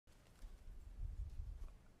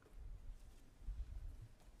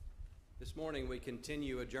This morning we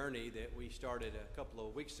continue a journey that we started a couple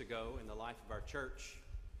of weeks ago in the life of our church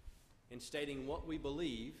in stating what we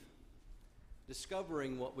believe,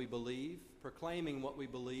 discovering what we believe, proclaiming what we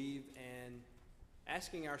believe, and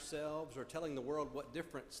asking ourselves or telling the world what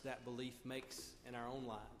difference that belief makes in our own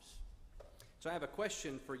lives. So I have a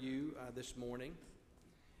question for you this morning,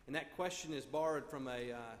 and that question is borrowed from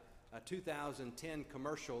a 2010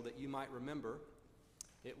 commercial that you might remember.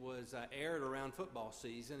 It was aired around football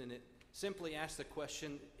season, and it simply asked the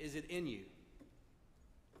question, is it in you?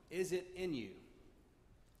 Is it in you?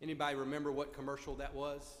 Anybody remember what commercial that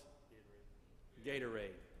was? Gatorade.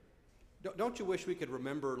 Don't you wish we could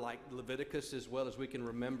remember like Leviticus as well as we can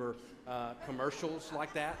remember commercials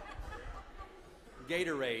like that?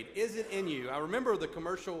 Gatorade. Is it in you? I remember the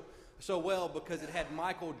commercial so well because it had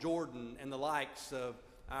Michael Jordan and the likes of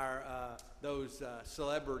our those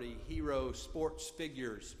celebrity hero sports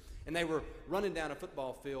figures. And they were running down a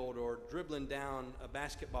football field or dribbling down a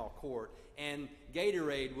basketball court. And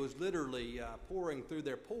Gatorade was literally pouring through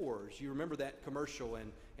their pores. You remember that commercial,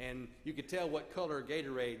 and you could tell what color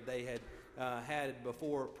Gatorade they had had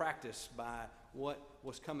before practice by what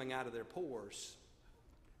was coming out of their pores.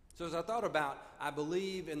 So as I thought about, I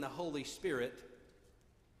believe in the Holy Spirit,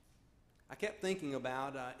 I kept thinking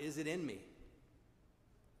about, is it in me?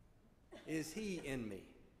 Is He in me?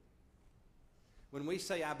 When we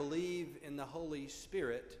say, I believe in the Holy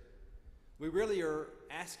Spirit, we really are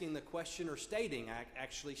asking the question or stating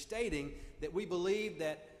that we believe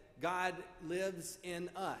that God lives in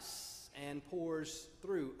us and pours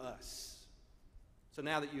through us. So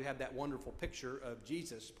now that you have that wonderful picture of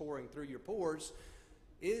Jesus pouring through your pores,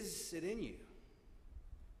 is it in you?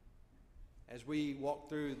 As we walk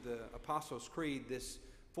through the Apostles' Creed, this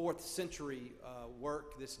 4th century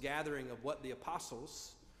work, this gathering of what the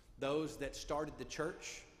apostles, those that started the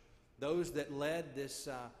church, those that led this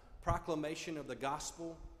proclamation of the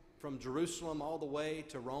gospel from Jerusalem all the way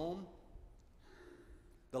to Rome,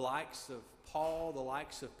 the likes of Paul, the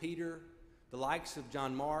likes of Peter, the likes of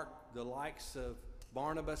John Mark, the likes of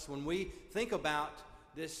Barnabas. When we think about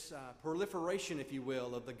this proliferation, if you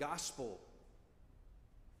will, of the gospel,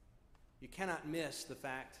 you cannot miss the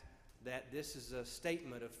fact that this is a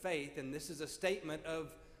statement of faith, and this is a statement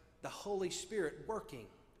of the Holy Spirit working.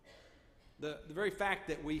 The very fact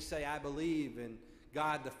that we say, I believe in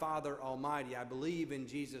God the Father Almighty, I believe in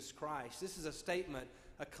Jesus Christ, this is a statement,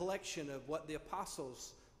 a collection of what the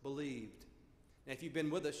apostles believed. Now, if you've been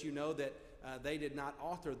with us, you know that they did not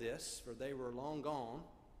author this, for they were long gone.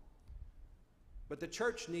 But the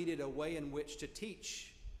church needed a way in which to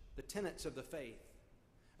teach the tenets of the faith,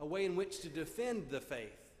 a way in which to defend the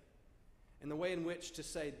faith, and the way in which to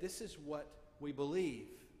say, this is what we believe,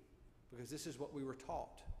 because this is what we were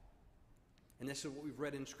taught. And this is what we've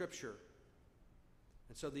read in Scripture.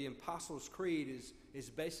 And so the Apostles' Creed is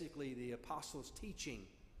basically the Apostles' teaching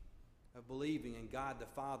of believing in God the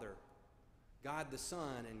Father, God the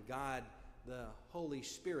Son, and God the Holy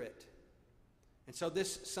Spirit. And so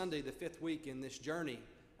this Sunday, the 5th week in this journey,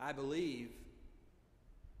 I believe,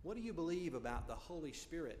 what do you believe about the Holy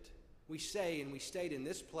Spirit? We say and we state in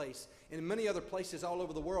this place and in many other places all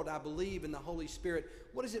over the world, I believe in the Holy Spirit.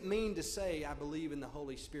 What does it mean to say I believe in the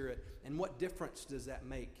Holy Spirit? And what difference does that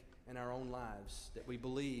make in our own lives that we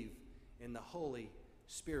believe in the Holy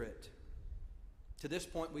Spirit? To this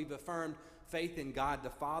point, we've affirmed faith in God the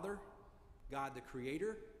Father, God the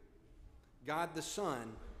Creator, God the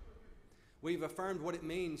Son. We've affirmed what it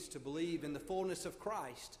means to believe in the fullness of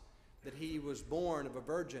Christ, that He was born of a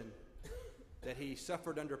virgin, that He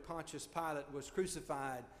suffered under Pontius Pilate, was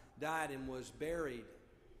crucified, died, and was buried.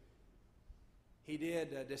 He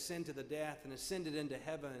did descend to the death and ascended into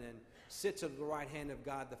heaven and sits at the right hand of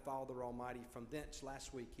God the Father Almighty. From thence,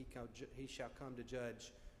 last week, he shall come to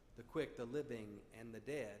judge the quick, the living, and the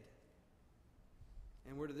dead.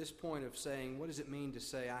 And we're to this point of saying, what does it mean to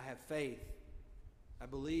say, I have faith, I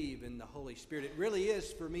believe in the Holy Spirit? It really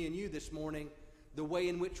is, for me and you this morning, the way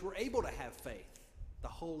in which we're able to have faith, the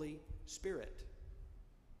Holy Spirit.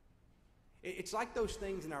 It's like those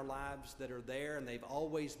things in our lives that are there and they've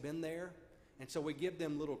always been there, and so we give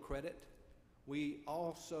them little credit. We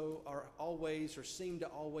also are always or seem to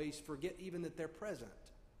always forget even that they're present.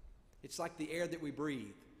 It's like the air that we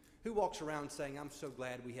breathe. Who walks around saying, I'm so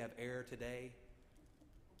glad we have air today?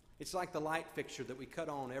 It's like the light fixture that we cut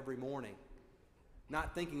on every morning,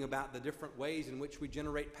 not thinking about the different ways in which we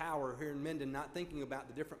generate power here in Minden, not thinking about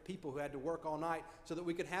the different people who had to work all night so that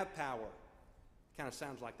we could have power. Kind of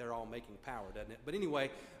sounds like they're all making power, doesn't it? But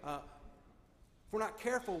anyway, if we're not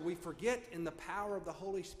careful, we forget in the power of the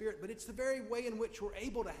Holy Spirit, but it's the very way in which we're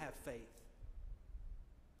able to have faith.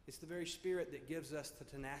 It's the very Spirit that gives us the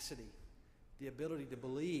tenacity the ability to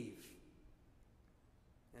believe,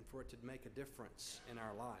 and for it to make a difference in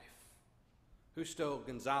our life. Justo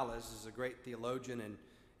Gonzalez is a great theologian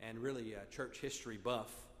and really a church history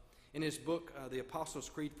buff. In his book, The Apostles'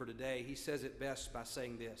 Creed for Today, he says it best by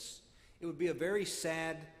saying this: "It would be a very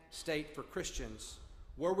sad state for Christians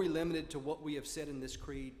were we limited to what we have said in this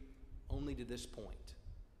creed only to this point."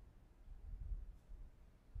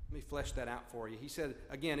 Let me flesh that out for you. He said,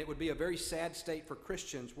 again, it would be a very sad state for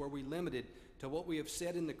Christians were we limited to what we have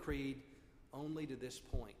said in the creed only to this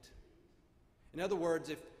point. In other words,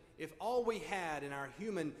 if all we had in our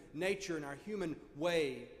human nature and our human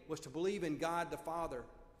way was to believe in God the Father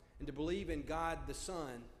and to believe in God the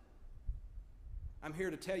Son, I'm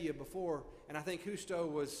here to tell you before, and I think Justo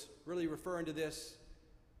was really referring to this,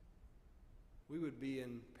 we would be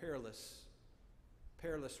in perilous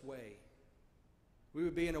way. We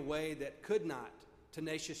would be in a way that could not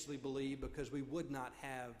tenaciously believe because we would not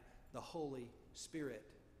have the Holy Spirit,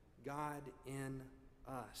 God in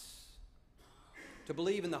us. To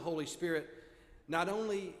believe in the Holy Spirit not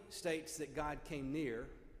only states that God came near,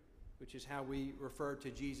 which is how we refer to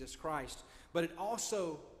Jesus Christ, but it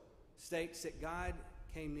also states that God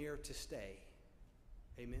came near to stay.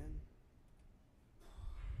 Amen?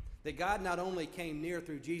 That God not only came near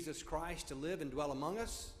through Jesus Christ to live and dwell among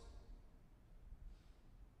us,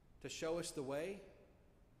 to show us the way,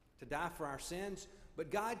 to die for our sins,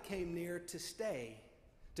 but God came near to stay,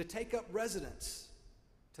 to take up residence,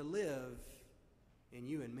 to live in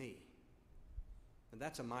you and me. And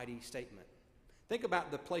that's a mighty statement. Think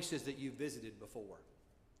about the places that you've visited before.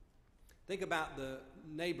 Think about the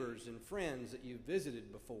neighbors and friends that you've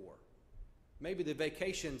visited before. Maybe the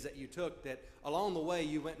vacations that you took that along the way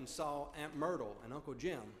you went and saw Aunt Myrtle and Uncle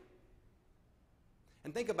Jim.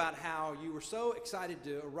 And think about how you were so excited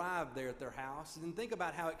to arrive there at their house, and then think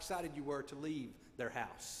about how excited you were to leave their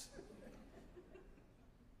house.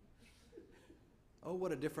 Oh,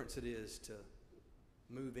 what a difference it is to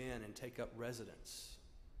move in and take up residence.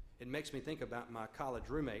 It makes me think about my college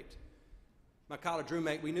roommate. My college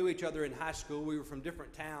roommate, we knew each other in high school. We were from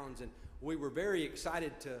different towns, and we were very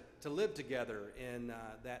excited to live together in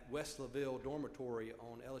that West LaVille dormitory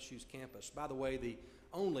on LSU's campus. By the way, the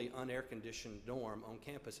only unair-conditioned dorm on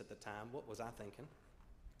campus at the time. What was I thinking?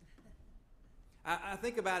 I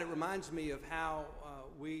think about it, reminds me of how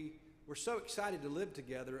we were so excited to live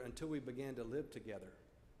together until we began to live together.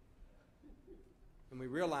 And we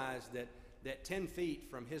realized that 10 feet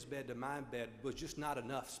from his bed to my bed was just not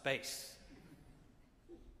enough space.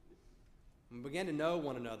 We began to know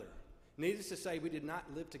one another. Needless to say, we did not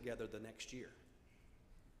live together the next year.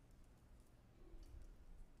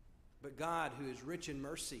 But God, who is rich in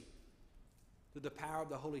mercy, through the power of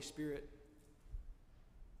the Holy Spirit,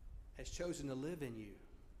 has chosen to live in you,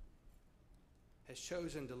 has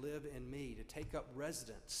chosen to live in me, to take up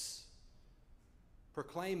residence.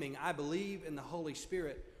 Proclaiming, I believe in the Holy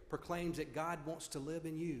Spirit, proclaims that God wants to live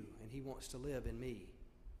in you and He wants to live in me.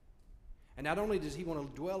 And not only does He want to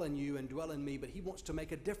dwell in you and dwell in me, but He wants to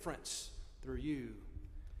make a difference through you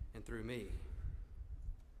and through me.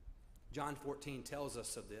 John 14 tells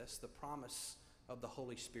us of this, the promise of the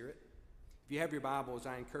Holy Spirit. If you have your Bibles,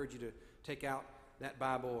 I encourage you to take out that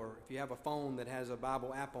Bible, or if you have a phone that has a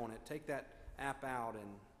Bible app on it, take that app out and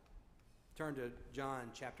turn to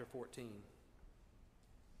John chapter 14.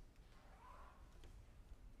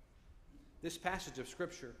 This passage of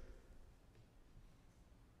Scripture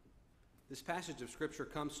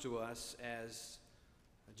comes to us as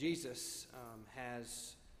Jesus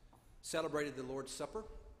has celebrated the Lord's Supper,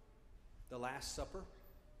 the Last Supper.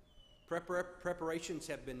 Preparations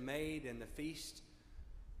have been made, and the feast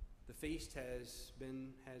has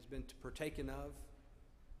been partaken of.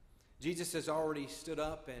 Jesus has already stood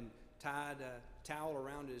up and tied a towel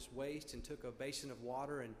around his waist and took a basin of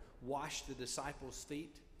water and washed the disciples'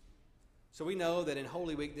 feet. So we know that in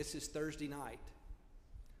Holy Week, this is Thursday night.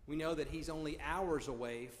 We know that He's only hours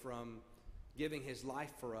away from giving His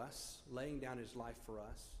life for us, laying down His life for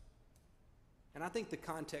us. And I think the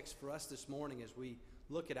context for us this morning as we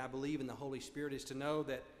look at I believe in the Holy Spirit is to know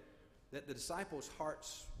that the disciples'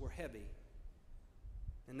 hearts were heavy.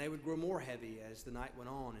 And they would grow more heavy as the night went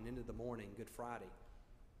on and into the morning, Good Friday.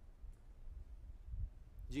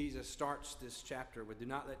 Jesus starts this chapter with, do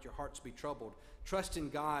not let your hearts be troubled. Trust in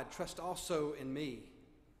God, trust also in me.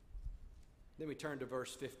 Then we turn to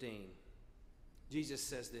verse 15. Jesus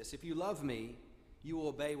says this, if you love me, you will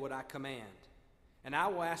obey what I command. And I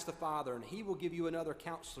will ask the Father, and He will give you another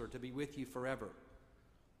counselor to be with you forever,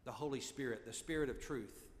 the Holy Spirit, the Spirit of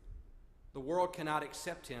truth. The world cannot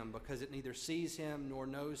accept Him because it neither sees Him nor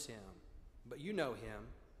knows Him. But you know Him,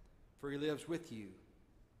 for He lives with you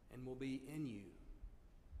and will be in you.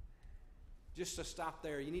 Just to stop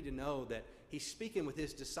there, you need to know that he's speaking with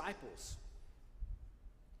his disciples.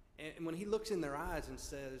 And when he looks in their eyes and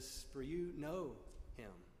says, "For you know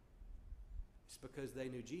him," it's because they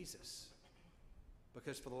knew Jesus.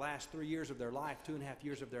 Because for the last 3 years of their life, 2.5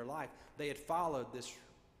 years of their life, they had followed this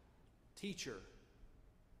teacher.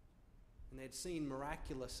 And they had seen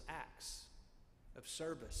miraculous acts of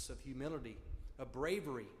service, of humility, of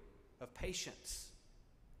bravery, of patience.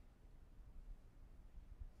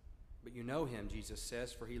 But you know him, Jesus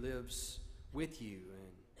says, for he lives with you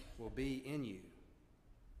and will be in you.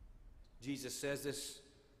 Jesus says this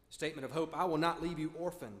statement of hope, "I will not leave you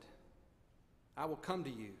orphaned. I will come to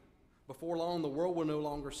you. Before long, the world will no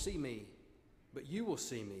longer see me, but you will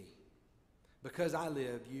see me. Because I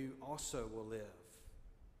live, you also will live.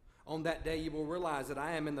 On that day, you will realize that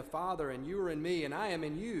I am in the Father, and you are in me, and I am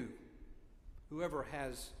in you. Whoever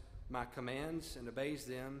has my commands and obeys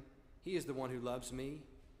them, he is the one who loves me.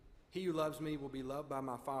 He who loves me will be loved by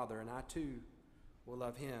my Father, and I too will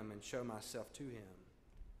love him and show myself to him."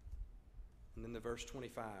 And then the verse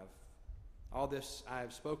 25, "All this I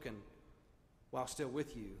have spoken while still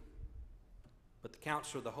with you. But the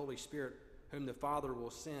Counselor, the Holy Spirit, whom the Father will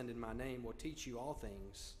send in my name, will teach you all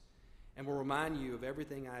things and will remind you of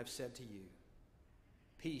everything I have said to you.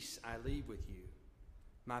 Peace I leave with you.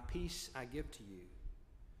 My peace I give to you.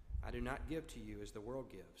 I do not give to you as the world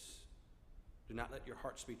gives. Do not let your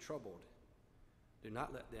hearts be troubled. Do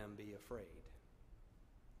not let them be afraid."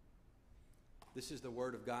 This is the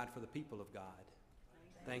word of God for the people of God.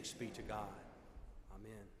 Thanks be to God.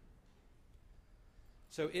 Amen.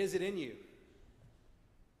 So is it in you?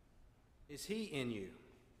 Is he in you?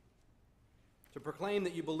 To proclaim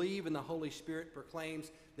that you believe in the Holy Spirit proclaims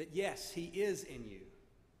that yes, he is in you.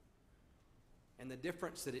 And the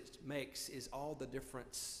difference that it makes is all the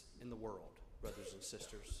difference in the world, brothers and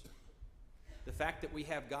sisters. The fact that we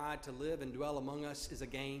have God to live and dwell among us is a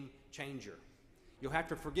game changer. You'll have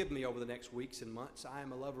to forgive me over the next weeks and months. I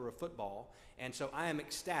am a lover of football, and so I am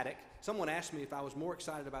ecstatic. Someone asked me if I was more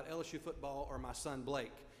excited about LSU football or my son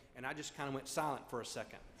Blake, and I just kind of went silent for a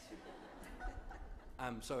second.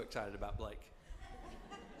 I'm so excited about Blake.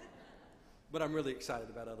 But I'm really excited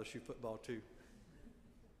about LSU football too.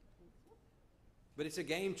 But it's a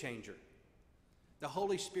game changer. The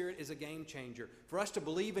Holy Spirit is a game changer. For us to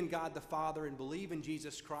believe in God the Father and believe in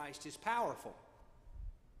Jesus Christ is powerful.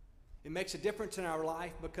 It makes a difference in our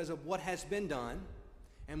life because of what has been done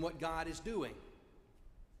and what God is doing.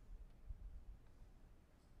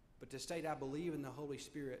 But to state I believe in the Holy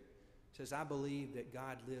Spirit says I believe that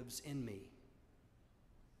God lives in me.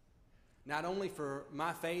 Not only for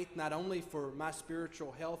my faith, not only for my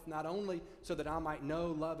spiritual health, not only so that I might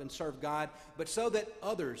know, love, and serve God, but so that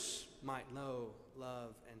others might know,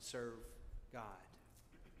 love, and serve God.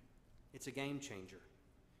 It's a game changer.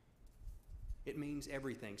 It means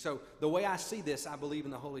everything. So the way I see this, I believe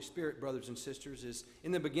in the Holy Spirit, brothers and sisters, is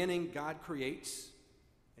in the beginning, God creates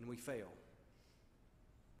and we fail.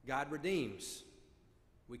 God redeems.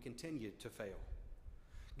 We continue to fail.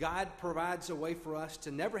 God provides a way for us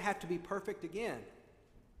to never have to be perfect again,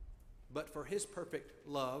 but for his perfect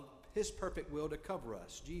love, his perfect will to cover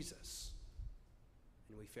us, Jesus.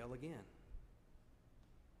 And we fail again.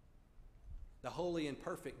 The holy and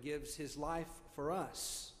perfect gives his life for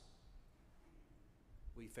us.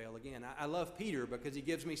 We fail again. I love Peter because he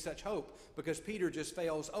gives me such hope, because Peter just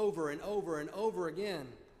fails over and over and over again.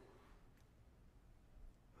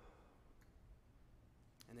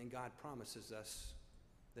 And then God promises us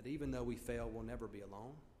that even though we fail, we'll never be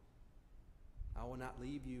alone. I will not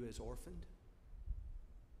leave you as orphaned.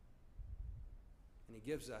 And he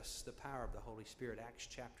gives us the power of the Holy Spirit. Acts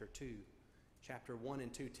chapter 2, chapter 1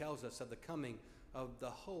 and 2 tells us of the coming of the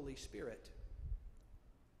Holy Spirit.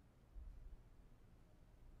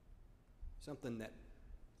 Something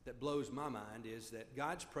that blows my mind is that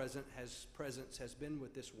God's presence has been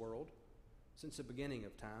with this world since the beginning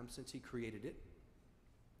of time, since he created it.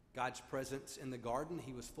 God's presence in the garden,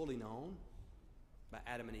 he was fully known by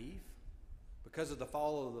Adam and Eve. Because of the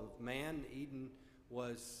fall of man, Eden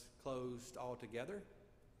was closed altogether.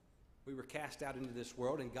 We were cast out into this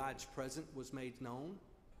world, and God's presence was made known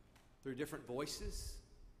through different voices.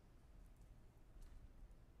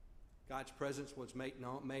 God's presence was made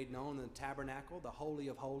known in the tabernacle, the Holy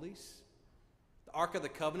of Holies. The Ark of the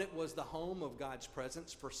Covenant was the home of God's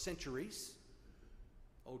presence for centuries,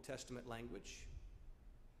 Old Testament language.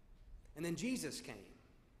 And then Jesus came.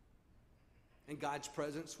 And God's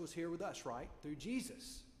presence was here with us, right? Through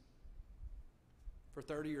Jesus. For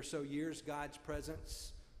 30 or so years, God's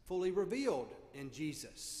presence fully revealed in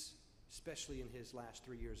Jesus, especially in his last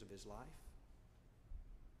 3 years of his life.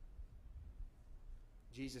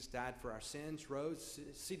 Jesus died for our sins, rose,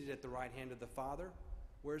 seated at the right hand of the Father.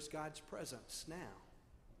 Where's God's presence now?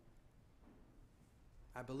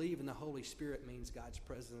 I believe in the Holy Spirit means God's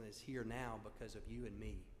presence is here now because of you and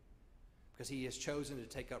me. Because He has chosen to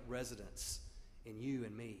take up residence in you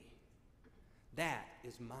and me. That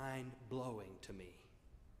is mind-blowing to me.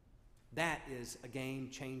 That is a game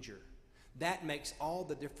changer. That makes all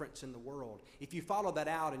the difference in the world. If you follow that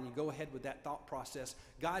out and you go ahead with that thought process,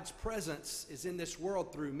 God's presence is in this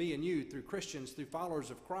world through me and you, through Christians, through followers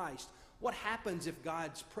of Christ. What happens if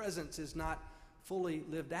God's presence is not fully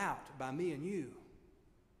lived out by me and you?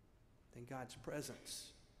 Then God's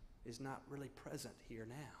presence is not really present here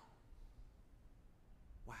now.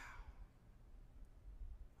 Wow.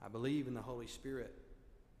 I believe in the Holy Spirit.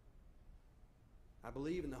 I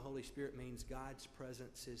believe in the Holy Spirit means God's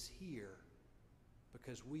presence is here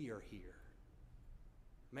because we are here.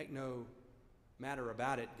 Make no matter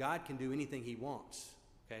about it, God can do anything He wants.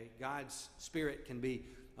 Okay? God's Spirit can be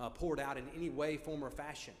poured out in any way, form, or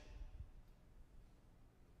fashion.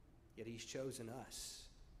 Yet He's chosen us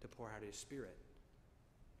to pour out His Spirit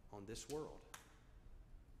on this world.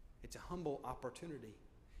 It's a humble opportunity.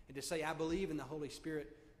 And to say, I believe in the Holy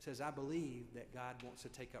Spirit says, I believe that God wants to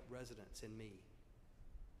take up residence in me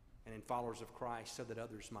and in followers of Christ so that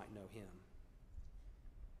others might know Him.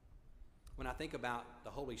 When I think about the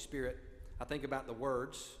Holy Spirit, I think about the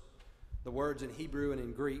words in Hebrew and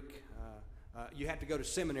in Greek. You have to go to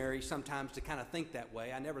seminary sometimes to kind of think that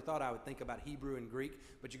way. I never thought I would think about Hebrew and Greek,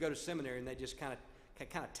 but you go to seminary and they just kind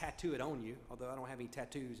of tattoo it on you, although I don't have any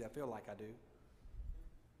tattoos. I feel like I do.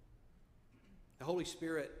 The Holy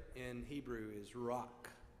Spirit in Hebrew is ruach,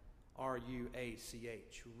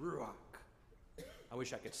 R-U-A-C-H, ruach. I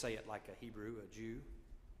wish I could say it like a Hebrew, a Jew.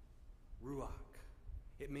 Ruach.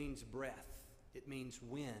 It means breath. It means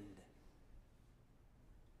wind.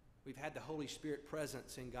 We've had the Holy Spirit present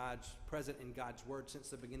in God's Word since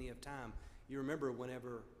the beginning of time. You remember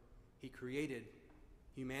whenever He created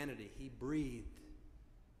humanity, He breathed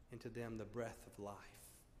into them the breath of life.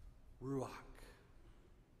 Ruach.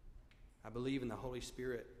 I believe in the Holy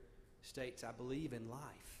Spirit states, I believe in life.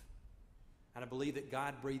 And I believe that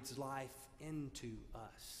God breathes life into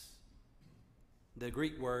us. The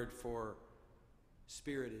Greek word for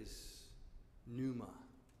spirit is pneuma.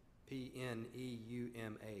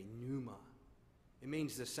 P-N-E-U-M-A. Pneuma. It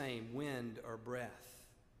means the same, wind or breath.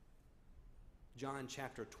 John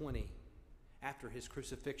chapter 20, after His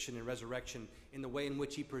crucifixion and resurrection, in the way in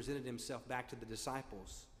which He presented Himself back to the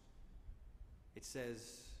disciples, it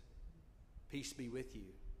says, peace be with you.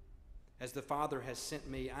 As the Father has sent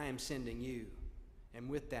me, I am sending you. And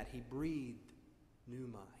with that, He breathed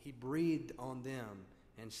pneuma. He breathed on them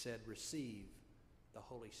and said, receive the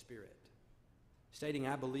Holy Spirit. Stating,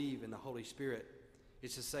 I believe in the Holy Spirit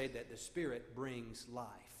is to say that the Spirit brings life.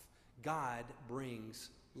 God brings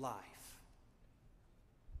life.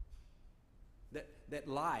 That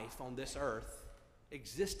life on this earth,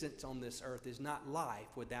 existence on this earth, is not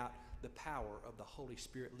life without the power of the Holy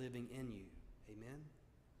Spirit living in you. Amen?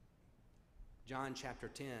 John chapter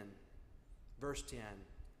 10, verse 10.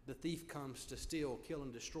 The thief comes to steal, kill,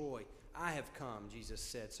 and destroy. I have come, Jesus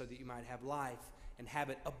said, so that you might have life and have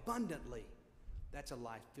it abundantly. That's a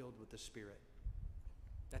life filled with the Spirit.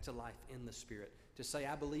 That's a life in the Spirit. To say,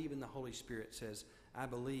 I believe in the Holy Spirit says, I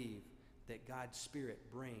believe that God's Spirit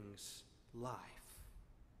brings life.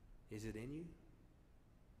 Is it in you?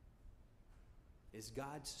 Is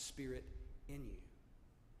God's Spirit in you?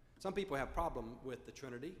 Some people have a problem with the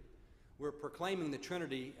Trinity. We're proclaiming the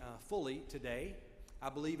Trinity fully today. I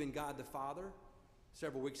believe in God the Father.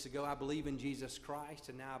 Several weeks ago, I believe in Jesus Christ,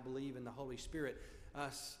 and now I believe in the Holy Spirit.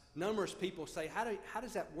 Numerous people say, how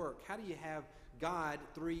does that work? How do you have God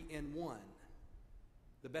three in one?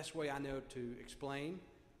 The best way I know to explain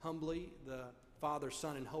humbly the Father,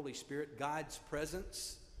 Son, and Holy Spirit, God's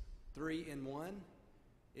presence, three in one,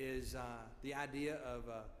 is the idea of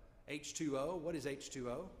H2O. What is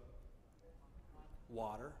H2O?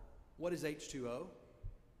 Water. What is H2O?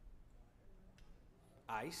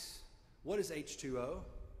 Ice. What is H2O?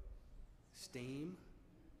 Steam.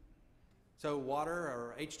 So water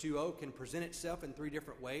or H2O can present itself in three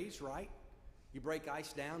different ways, right? You break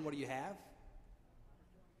ice down, what do you have?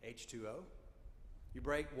 H2O. You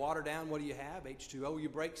break water down, what do you have? H2O. You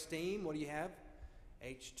break steam, what do you have?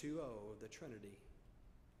 H2O, the Trinity.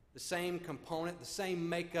 The same component, the same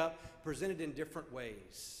makeup, presented in different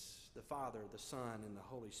ways. The Father, the Son, and the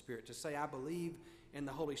Holy Spirit. To say, I believe in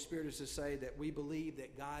the Holy Spirit is to say that we believe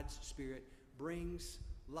that God's Spirit brings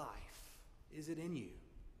life. Is it in you?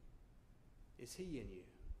 Is He in you?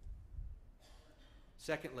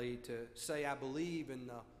 Secondly, to say, I believe in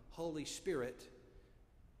the Holy Spirit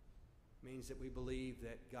means that we believe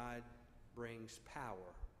that God brings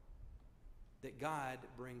power. That God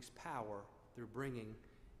brings power through bringing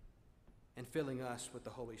and filling us with the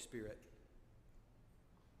Holy Spirit.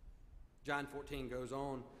 John 14 goes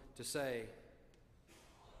on to say,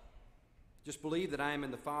 just believe that I am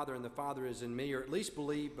in the Father and the Father is in me, or at least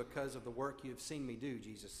believe because of the work you have seen me do,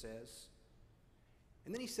 Jesus says.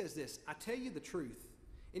 And then he says this, I tell you the truth.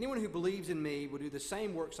 Anyone who believes in me will do the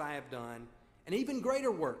same works I have done, and even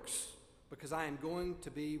greater works, because I am going to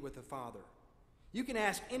be with the Father. You can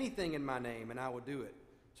ask anything in my name, and I will do it,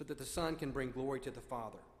 so that the Son can bring glory to the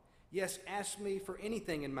Father. Yes, ask me for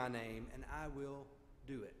anything in my name, and I will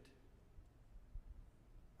do it.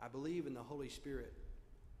 I believe in the Holy Spirit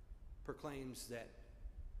proclaims that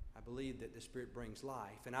I believe that the Spirit brings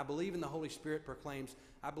life. And I believe in the Holy Spirit proclaims,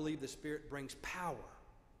 I believe the Spirit brings power.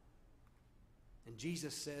 And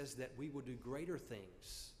Jesus says that we will do greater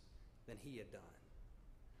things than he had done.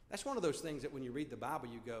 That's one of those things that when you read the Bible,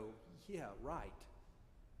 you go, yeah, right.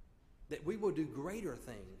 That we will do greater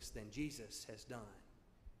things than Jesus has done.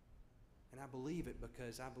 And I believe it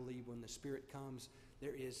because I believe when the Spirit comes,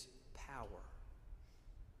 there is power.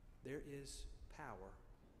 There is power.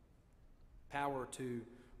 Power to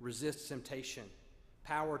resist temptation.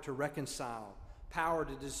 Power to reconcile. Power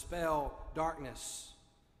to dispel darkness.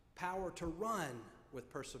 Power to run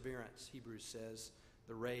with perseverance, Hebrews says,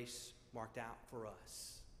 the race marked out for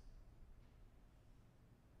us.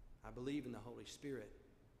 I believe in the Holy Spirit.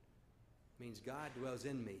 It means God dwells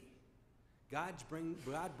in me. God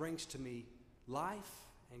brings to me life,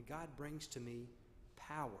 and God brings to me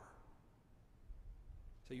power.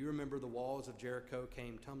 So you remember the walls of Jericho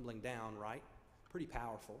came tumbling down, right? Pretty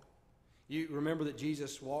powerful. You remember that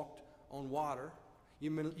Jesus walked on water.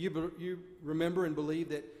 You remember and believe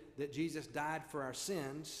that Jesus died for our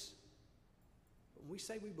sins. When we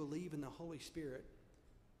say we believe in the Holy Spirit,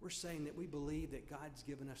 we're saying that we believe that God's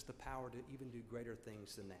given us the power to even do greater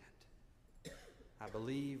things than that. I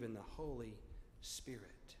believe in the Holy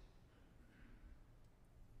Spirit.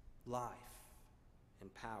 Life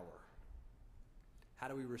and power. How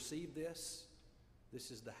do we receive this? This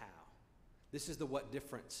is the how. This is the what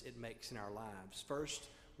difference it makes in our lives. First,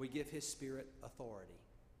 we give his Spirit authority.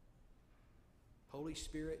 Holy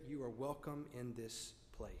Spirit, you are welcome in this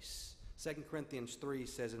place. 2 Corinthians 3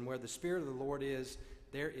 says, and where the Spirit of the Lord is,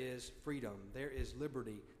 there is freedom, there is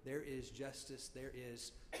liberty, there is justice, there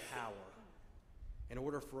is power. In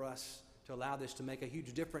order for us to allow this to make a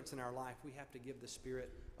huge difference in our life, we have to give the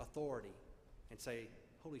Spirit authority and say,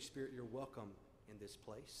 Holy Spirit, you're welcome in this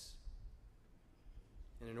place.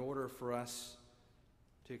 And in order for us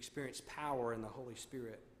to experience power in the Holy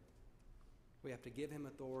Spirit, we have to give him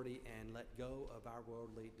authority and let go of our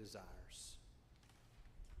worldly desires.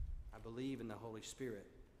 I believe in the Holy Spirit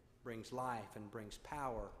brings life and brings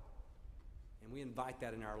power, and we invite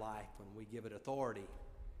that in our life when we give it authority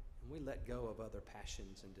and we let go of other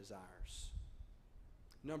passions and desires.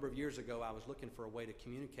 A number of years ago, I was looking for a way to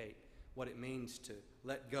communicate what it means to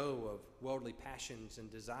let go of worldly passions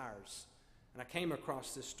and desires. And I came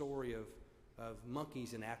across this story of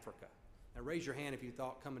monkeys in Africa. Now raise your hand if you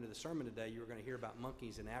thought coming to the sermon today you were going to hear about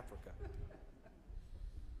monkeys in Africa.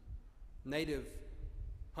 Native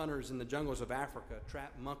hunters in the jungles of Africa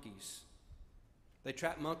trap monkeys. They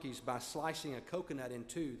trap monkeys by slicing a coconut in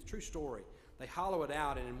two. True story. They hollow it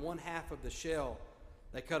out, and in one half of the shell,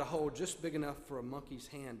 they cut a hole just big enough for a monkey's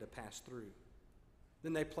hand to pass through.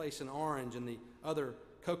 Then they place an orange in the other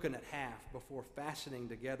coconut half before fastening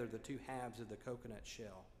together the two halves of the coconut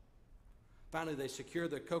shell. Finally, they secure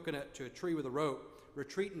the coconut to a tree with a rope,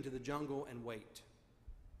 retreat into the jungle, and wait.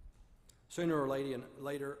 Sooner or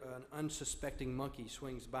later, an unsuspecting monkey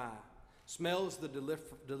swings by, smells the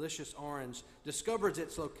delicious orange, discovers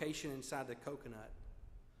its location inside the coconut.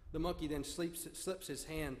 The monkey then slips his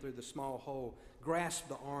hand through the small hole, grasps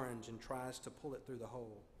the orange, and tries to pull it through the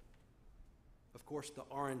hole. Of course, the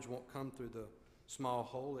orange won't come through the small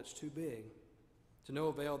hole. It's too big. To no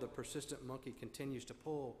avail, the persistent monkey continues to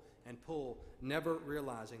pull and pull, never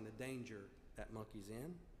realizing the danger that monkey's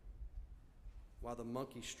in. While the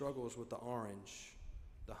monkey struggles with the orange,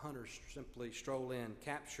 the hunters simply stroll in,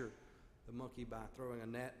 capture the monkey by throwing a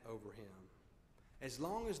net over him. As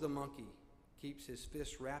long as the monkey keeps his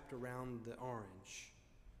fist wrapped around the orange,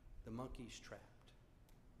 the monkey's trapped.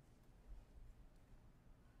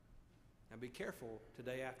 Now be careful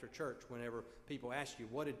today after church whenever people ask you,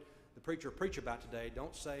 what did the preacher preach about today?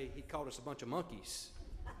 Don't say he called us a bunch of monkeys.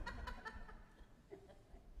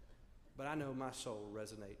 But I know my soul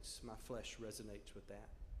resonates, my flesh resonates with that.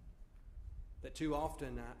 That too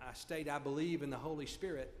often I state I believe in the Holy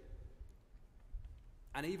Spirit.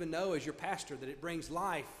 I even know as your pastor that it brings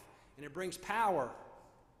life and it brings power.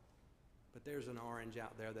 But there's an orange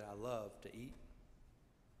out there that I love to eat,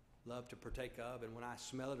 love to partake of, and when I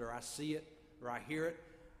smell it or I see it or I hear it,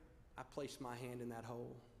 I place my hand in that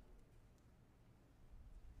hole.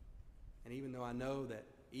 And even though I know that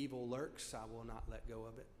evil lurks, I will not let go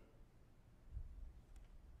of it.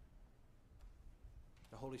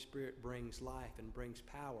 The Holy Spirit brings life and brings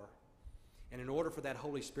power. And in order for that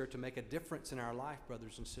Holy Spirit to make a difference in our life,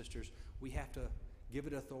 brothers and sisters, we have to give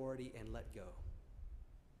it authority and let go.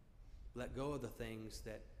 Let go of the things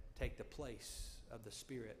that take the place of the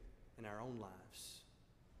Spirit in our own lives.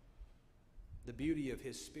 The beauty of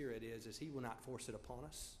His Spirit is He will not force it upon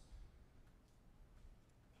us.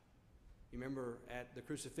 You remember at the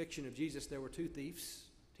crucifixion of Jesus, there were two thieves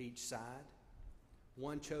to each side.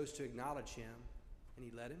 One chose to acknowledge Him, and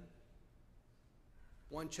He let him.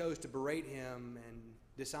 One chose to berate Him and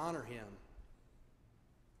dishonor Him,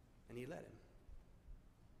 and He let him.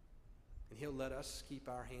 And He'll let us keep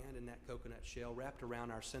our hand in that coconut shell wrapped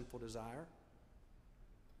around our sinful desire.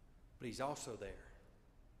 But He's also there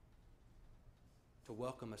to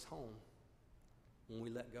welcome us home when we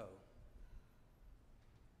let go.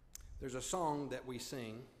 There's a song that we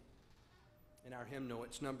sing in our hymnal.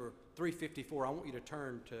 It's number 354. I want you to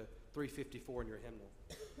turn to 354 in your hymnal.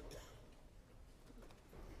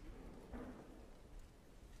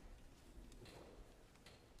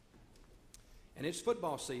 And it's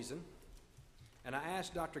football season, and I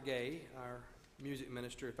asked Dr. Gay, our music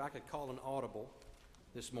minister, if I could call an audible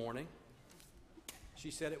this morning. She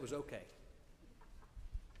said it was okay.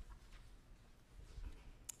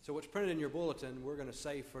 So what's printed in your bulletin, we're going to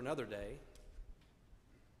save for another day,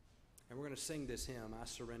 and we're going to sing this hymn, I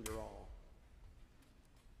Surrender All.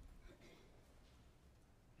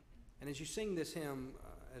 And as you sing this hymn,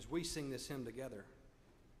 as we sing this hymn together,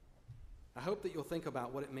 I hope that you'll think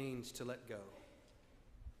about what it means to let go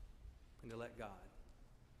and to let God.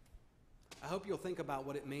 I hope you'll think about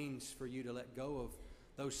what it means for you to let go of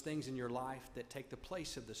those things in your life that take the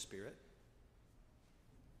place of the Spirit,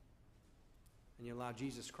 and you allow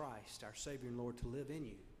Jesus Christ, our Savior and Lord, to live in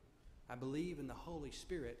you. I believe in the Holy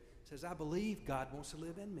Spirit. It says, I believe God wants to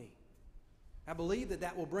live in me. I believe that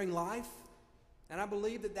that will bring life, and I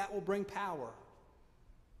believe that that will bring power.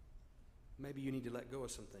 Maybe you need to let go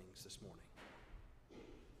of some things this morning.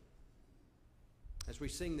 As we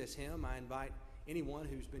sing this hymn, I invite anyone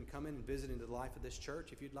who's been coming and visiting the life of this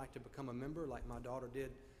church, if you'd like to become a member like my daughter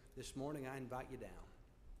did this morning, I invite you down.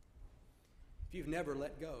 If you've never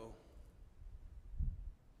let go,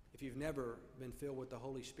 if you've never been filled with the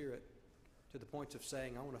Holy Spirit to the point of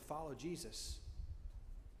saying, I want to follow Jesus,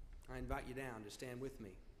 I invite you down to stand with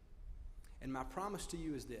me. And my promise to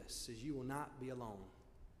you is this, is you will not be alone.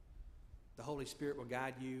 The Holy Spirit will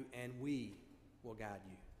guide you, and we will guide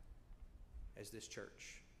you as this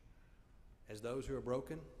church, as those who are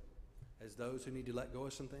broken, as those who need to let go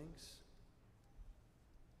of some things,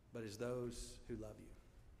 but as those who love you.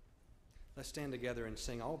 Let's stand together and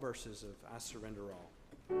sing all verses of I Surrender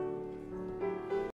All.